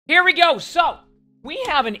Here we go. So, we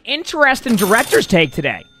have an interesting director's take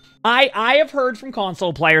today. I have heard from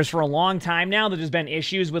console players for a long time now that there's been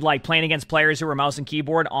issues with, like, playing against players who are mouse and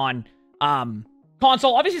keyboard on,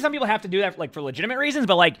 console. Obviously, some people have to do that, like, for legitimate reasons,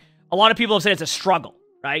 but, like, a lot of people have said it's a struggle,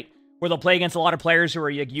 right? Where they'll play against a lot of players who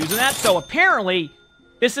are, like, using that. So, apparently,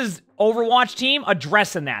 this is Overwatch team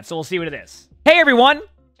addressing that. So, we'll see what it is. Hey, everyone.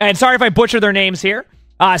 And sorry if I butcher their names here.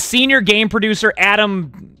 Senior game producer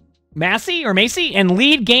Adam Massey and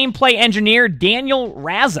lead gameplay engineer Daniel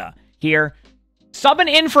Raza here. Subbing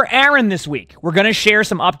in for Aaron this week. We're going to share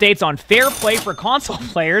some updates on fair play for console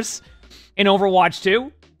players in Overwatch 2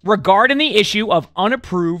 regarding the issue of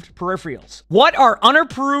unapproved peripherals. What are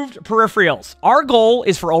unapproved peripherals? Our goal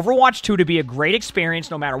is for Overwatch 2 to be a great experience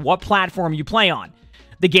no matter what platform you play on.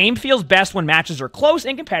 The game feels best when matches are close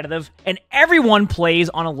and competitive, and everyone plays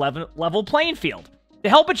on a level playing field. To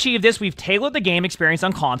help achieve this, we've tailored the game experience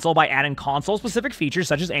on console by adding console-specific features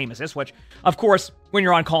such as aim assist, which, of course, when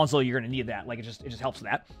you're on console, you're going to need that. Like, it just helps with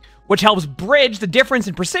that. Which helps bridge the difference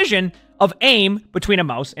in precision of aim between a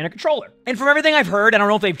mouse and a controller. And from everything I've heard, I don't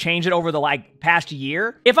know if they've changed it over the, like, past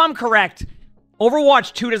year. If I'm correct,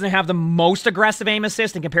 Overwatch 2 doesn't have the most aggressive aim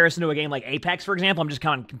assist in comparison to a game like Apex, for example. I'm just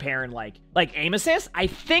kind of comparing, like aim assist. I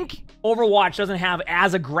think Overwatch doesn't have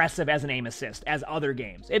as aggressive as an aim assist as other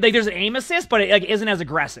games. Like, there's an aim assist, but it, like, isn't as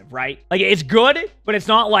aggressive, right? Like, it's good, but it's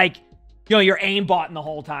not like, you know, you're aimbotting the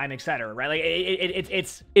whole time, etc. Right? Like,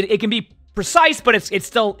 it can be precise, but it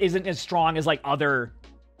still isn't as strong as, like, other,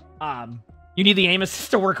 you need the aim assist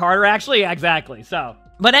to work harder, actually. Yeah, exactly. So,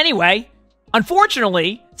 but anyway,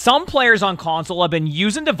 unfortunately, some players on console have been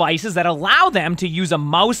using devices that allow them to use a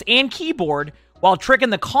mouse and keyboard while tricking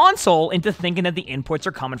the console into thinking that the inputs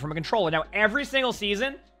are coming from a controller. Now, every single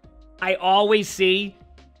season, I always see,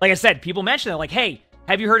 like I said, people mention it, like, hey,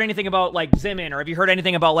 have you heard anything about, like, XIMMING, or have you heard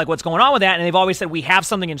anything about, like, what's going on with that? And they've always said, we have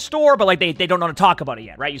something in store, but, like, they don't know to talk about it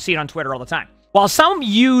yet, right? You see it on Twitter all the time. While some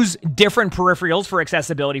use different peripherals for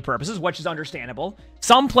accessibility purposes, which is understandable,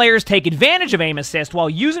 some players take advantage of aim assist while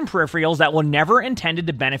using peripherals that were never intended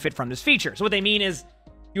to benefit from this feature. So what they mean is,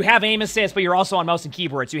 you have aim assist, but you're also on mouse and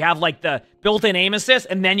keyboard. So you have, like, the built-in aim assist,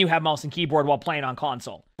 and then you have mouse and keyboard while playing on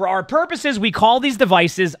console. For our purposes, we call these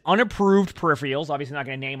devices unapproved peripherals. Obviously, not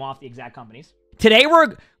going to name off the exact companies. Today,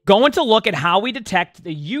 we're going to look at how we detect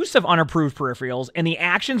the use of unapproved peripherals and the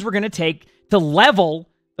actions we're going to take to level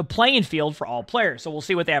the playing field for all players. So we'll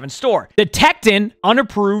see what they have in store. Detecting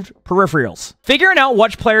unapproved peripherals. Figuring out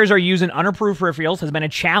which players are using unapproved peripherals has been a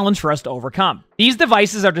challenge for us to overcome. These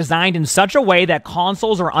devices are designed in such a way that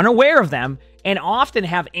consoles are unaware of them and often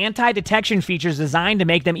have anti-detection features designed to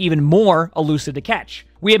make them even more elusive to catch.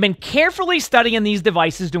 We have been carefully studying these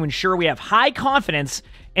devices to ensure we have high confidence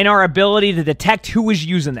in our ability to detect who is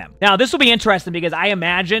using them. Now, this will be interesting because I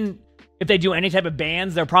imagine if they do any type of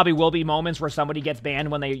bans, there probably will be moments where somebody gets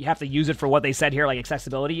banned when they have to use it for what they said here, like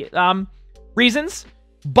accessibility reasons.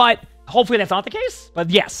 But hopefully that's not the case.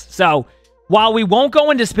 But yes, so while we won't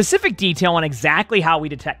go into specific detail on exactly how we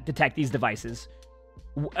detect these devices,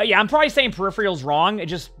 yeah, I'm probably saying peripherals wrong.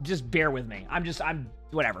 Just bear with me. I'm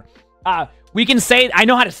whatever. We can say, I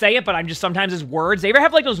know how to say it, but I'm just sometimes as words. They ever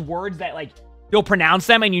have, like, those words that, like, you'll pronounce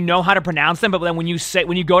them and you know how to pronounce them, but then when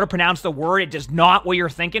you go to pronounce the word, it's just not what you're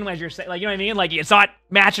thinking as you're saying, like, you know what I mean? Like, it's not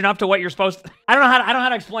matching up to what you're supposed to. I don't know how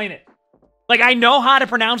to explain it. Like, I know how to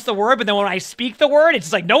pronounce the word, but then when I speak the word, it's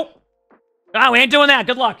just like, nope. Oh, we ain't doing that.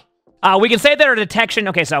 Good luck. We can say that our detection.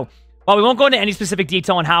 Okay, so while we won't go into any specific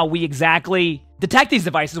detail on how we exactly detect these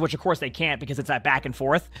devices, which of course they can't because it's that back and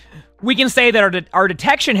forth, we can say that our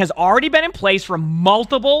detection has already been in place for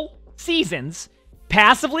multiple seasons,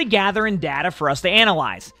 passively gathering data for us to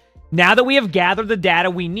analyze. Now that we have gathered the data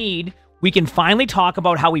we need, we can finally talk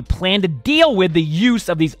about how we plan to deal with the use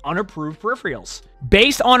of these unapproved peripherals.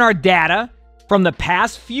 Based on our data from the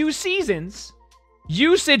past few seasons,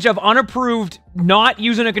 usage of unapproved, not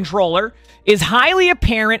using a controller, is highly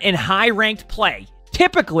apparent in high-ranked play,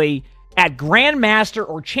 typically at Grandmaster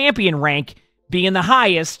or Champion rank being the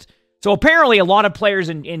highest. So apparently a lot of players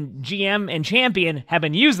in GM and Champion have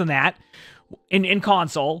been using that in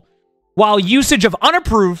console, while usage of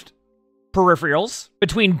unapproved peripherals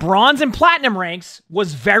between bronze and platinum ranks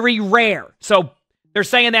was very rare. So they're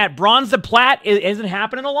saying that bronze to plat isn't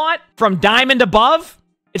happening a lot. From diamond above,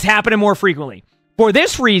 it's happening more frequently. For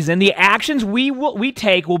this reason, the actions we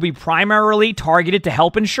take will be primarily targeted to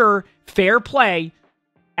help ensure fair play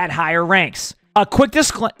at higher ranks. A quick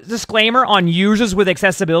disclaimer on users with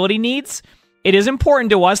accessibility needs. It is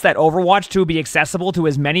important to us that Overwatch 2 be accessible to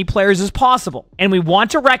as many players as possible, and we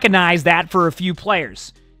want to recognize that for a few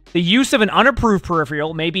players. The use of an unapproved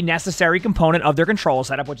peripheral may be a necessary component of their control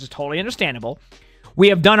setup, which is totally understandable. We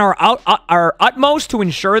have done our utmost to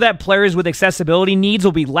ensure that players with accessibility needs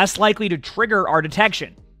will be less likely to trigger our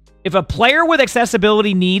detection. If a player with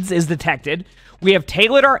accessibility needs is detected, we have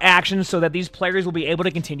tailored our actions so that these players will be able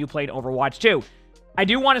to continue playing Overwatch 2. I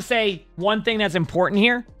do want to say one thing that's important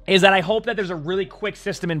here is that I hope that there's a really quick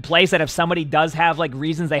system in place that if somebody does have like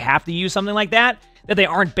reasons they have to use something like that they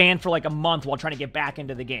aren't banned for like a month while trying to get back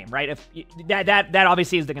into the game, right? If that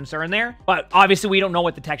obviously is the concern there, but obviously we don't know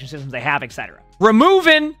what detection systems they have, etc.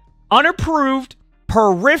 Removing unapproved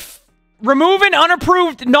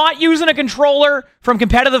not using a controller from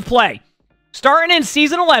competitive play. Starting in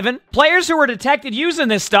Season 11, players who are detected using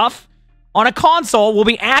this stuff on a console will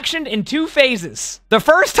be actioned in 2 phases. The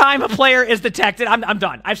first time a player is detected, I'm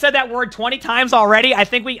done. I've said that word 20 times already. I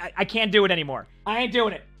think I can't do it anymore. I ain't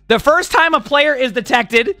doing it. The first time a player is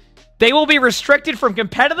detected, they will be restricted from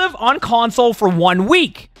competitive on console for 1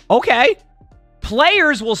 week. Okay.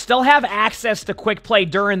 Players will still have access to quick play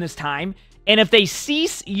during this time, and if they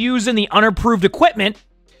cease using the unapproved equipment,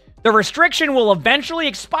 the restriction will eventually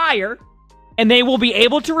expire, and they will be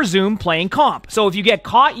able to resume playing comp. So if you get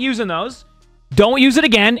caught using those, don't use it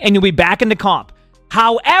again, and you'll be back into comp.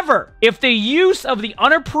 However, if the use of the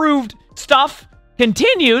unapproved stuff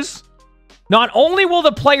continues, not only will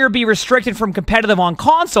the player be restricted from competitive on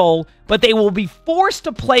console, but they will be forced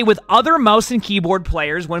to play with other mouse and keyboard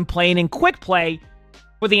players when playing in quick play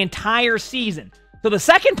for the entire season. So the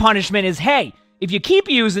second punishment is, hey, if you keep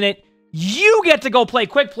using it, you get to go play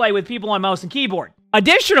quick play with people on mouse and keyboard.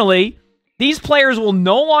 Additionally, these players will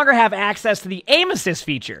no longer have access to the aim assist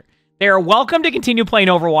feature. They are welcome to continue playing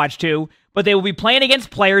Overwatch 2, but they will be playing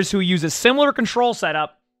against players who use a similar control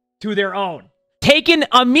setup to their own. Taking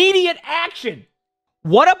immediate action.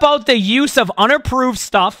 What about the use of unapproved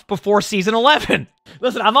stuff before Season 11?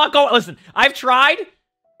 Listen, I've tried.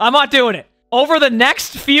 I'm not doing it. Over the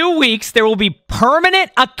next few weeks, there will be permanent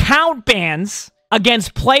account bans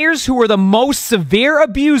against players who are the most severe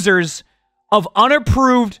abusers of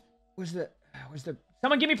unapproved...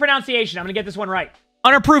 Someone give me pronunciation. I'm going to get this one right.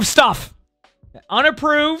 Unapproved stuff.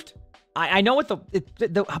 Unapproved. I know what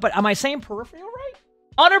but am I saying peripheral right?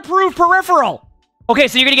 Unapproved peripheral. Okay,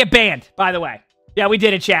 so you're going to get banned, by the way. Yeah, we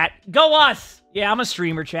did it, chat. Go us. Yeah, I'm a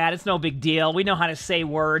streamer, chat. It's no big deal. We know how to say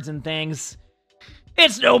words and things.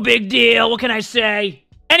 It's no big deal. What can I say?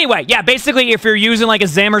 Anyway, yeah, basically, if you're using like a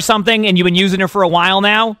Zim or something and you've been using it for a while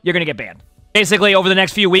now, you're going to get banned. Basically, over the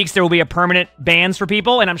next few weeks, there will be a permanent bans for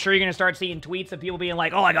people, and I'm sure you're going to start seeing tweets of people being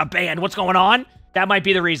like, oh, I got banned. What's going on? That might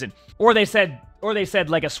be the reason. Or they said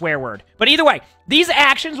like a swear word. But either way, these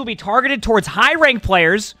actions will be targeted towards high-ranked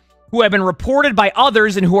players who have been reported by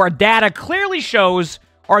others and who our data clearly shows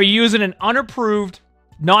are using an unapproved,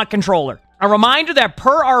 not controller. A reminder that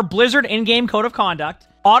per our Blizzard in-game code of conduct,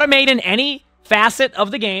 automating any facet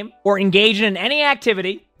of the game or engaging in any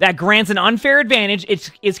activity that grants an unfair advantage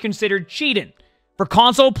is considered cheating. For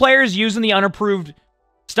console players using the unapproved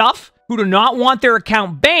stuff who do not want their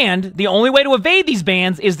account banned, the only way to evade these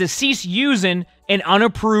bans is to cease using an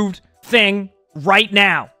unapproved thing right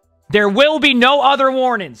now. There will be no other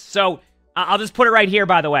warnings. So I'll just put it right here,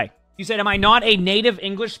 by the way. You said, am I not a native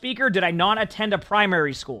English speaker? Did I not attend a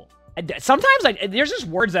primary school? Sometimes there's just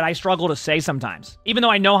words that I struggle to say sometimes. Even though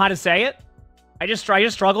I know how to say it, I just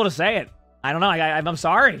struggle to say it. I don't know. I'm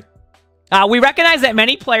sorry. We recognize that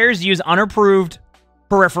many players use unapproved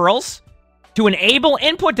peripherals to enable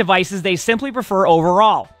input devices they simply prefer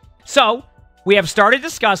overall. So we have started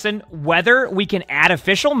discussing whether we can add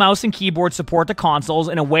official mouse and keyboard support to consoles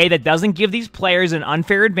in a way that doesn't give these players an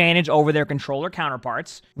unfair advantage over their controller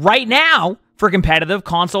counterparts. Right now, for competitive,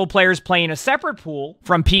 console players play in a separate pool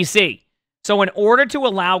from PC. So in order to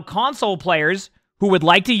allow console players who would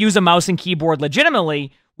like to use a mouse and keyboard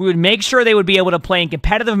legitimately, we would make sure they would be able to play in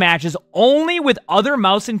competitive matches only with other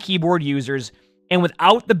mouse and keyboard users and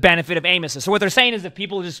without the benefit of aim assist. So what they're saying is if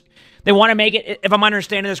people they want to make it, if I'm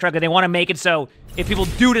understanding this correctly, they want to make it so if people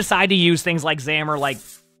do decide to use things like Zam or like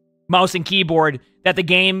mouse and keyboard, that the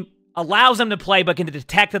game allows them to play but can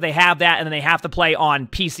detect that they have that and then they have to play on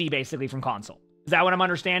PC basically from console. Is that what I'm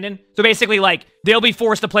understanding? So basically like they'll be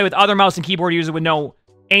forced to play with other mouse and keyboard users with no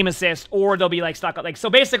aim assist, or they'll be like stuck like, so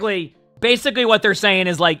basically what they're saying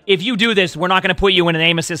is like, if you do this, we're not going to put you in an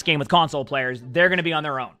aim assist game with console players. They're going to be on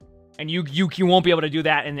their own. And you won't be able to do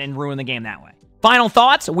that and ruin the game that way. Final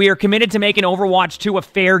thoughts. We are committed to making Overwatch 2 a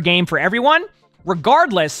fair game for everyone,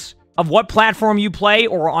 regardless of what platform you play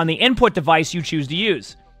or on the input device you choose to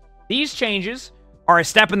use. These changes are a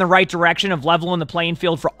step in the right direction of leveling the playing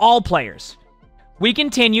field for all players. We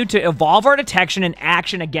continue to evolve our detection and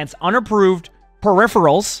action against unapproved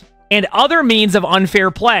peripherals and other means of unfair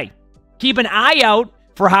play. Keep an eye out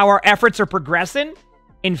for how our efforts are progressing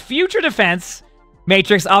in future defense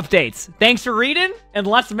matrix updates. Thanks for reading, and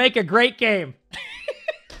let's make a great game.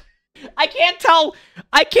 I can't tell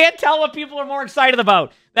what people are more excited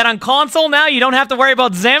about. That on console now you don't have to worry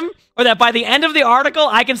about Zim, or that by the end of the article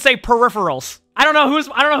I can say peripherals. I don't know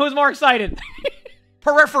who's more excited.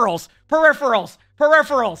 Peripherals.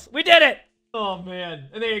 We did it. Oh man.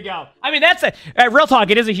 And there you go. I mean, that's real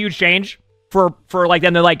talk, it is a huge change for like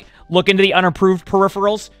them to like look into the unapproved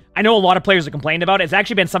peripherals. I know a lot of players have complained about it. It's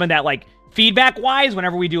actually been something that like feedback-wise,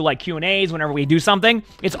 whenever we do like Q&As, whenever we do something,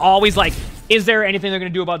 it's always like, is there anything they're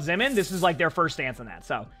going to do about XIMMING? This is like their first stance on that.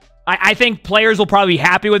 So I think players will probably be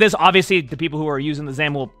happy with this. Obviously, the people who are using the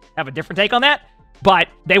XIM will have a different take on that, but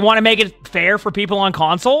they want to make it fair for people on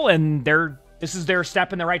console, and this is their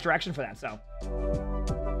step in the right direction for that. So